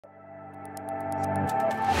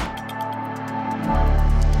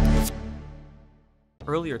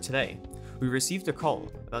Earlier today, we received a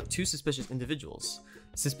call about two suspicious individuals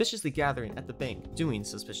suspiciously gathering at the bank doing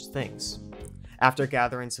suspicious things. After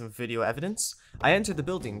gathering some video evidence, I entered the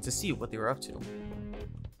building to see what they were up to.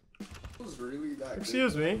 Was really that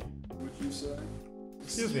Excuse good, me. would you say?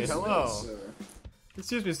 Excuse me, hello.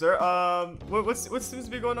 Excuse me, sir. What seems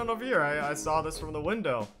to be going on over here? I saw this from the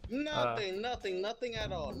window. Nothing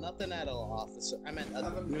at all. Nothing at all, officer. I meant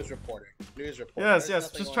news reporter. News reporter. Yes, There's yes.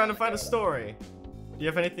 nothing Just going trying to on find a here at all. story. Do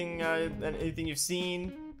you have anything you've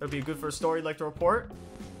seen that'd be good for a story you'd like to report?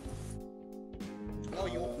 Oh,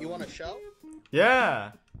 you want a show?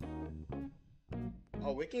 Yeah.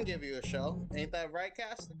 Oh, we can give you a show. Ain't that right,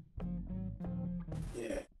 Caster?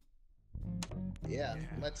 Yeah. Yeah.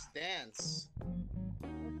 Let's dance.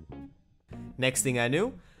 Next thing I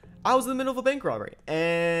knew, I was in the middle of a bank robbery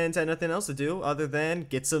and had nothing else to do other than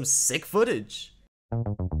get some sick footage.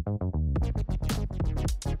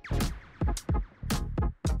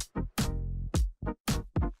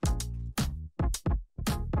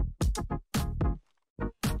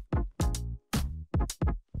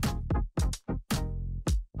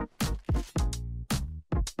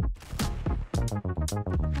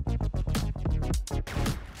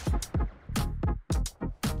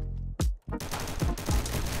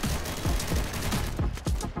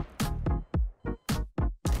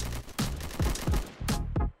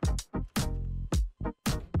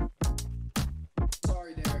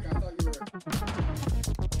 Sorry, Derek. I thought you were.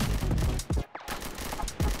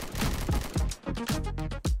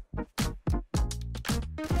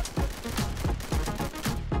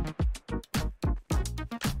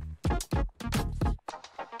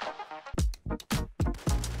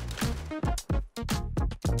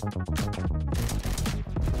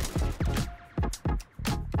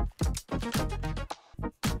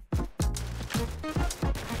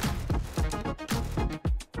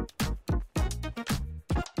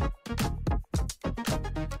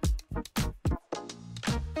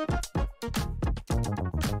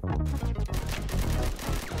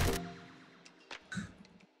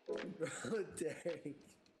 Derek.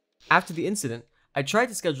 After the incident, I tried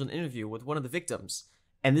to schedule an interview with one of the victims,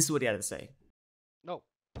 and this is what he had to say. No.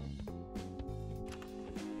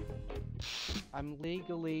 I'm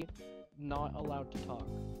legally not allowed to talk.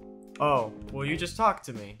 Oh, well, you just talked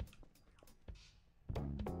to me.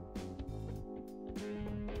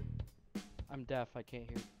 I'm deaf, I can't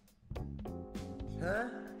hear. Huh?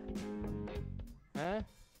 Huh?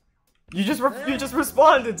 You just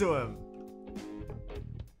responded to him.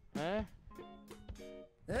 Huh?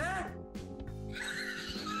 Huh?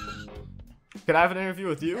 Could I have an interview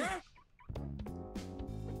with you?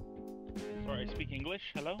 Sorry, I speak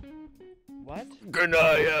English. Hello? What? Can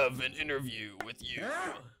I have an interview with you?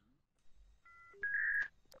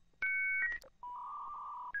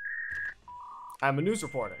 I'm a news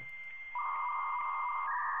reporter.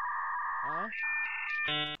 Huh?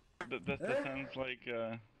 That sounds like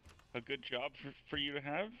a good job for you to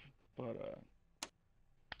have, but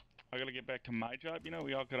I gotta get back to my job. You know,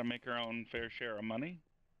 we all gotta make our own fair share of money.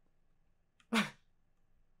 So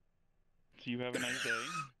you have a nice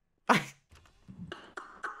day.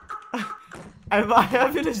 Am I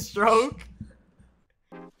having a stroke?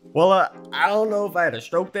 Well, I don't know if I had a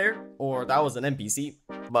stroke there or that was an NPC,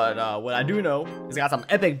 but what I do know is I got some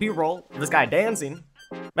epic B-roll of this guy dancing.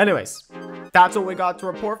 Anyways, that's what we got to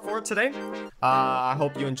report for today. I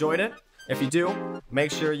hope you enjoyed it. If you do,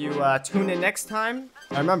 make sure you tune in next time.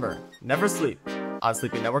 And remember, never sleep on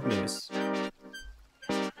Sleeping Network News.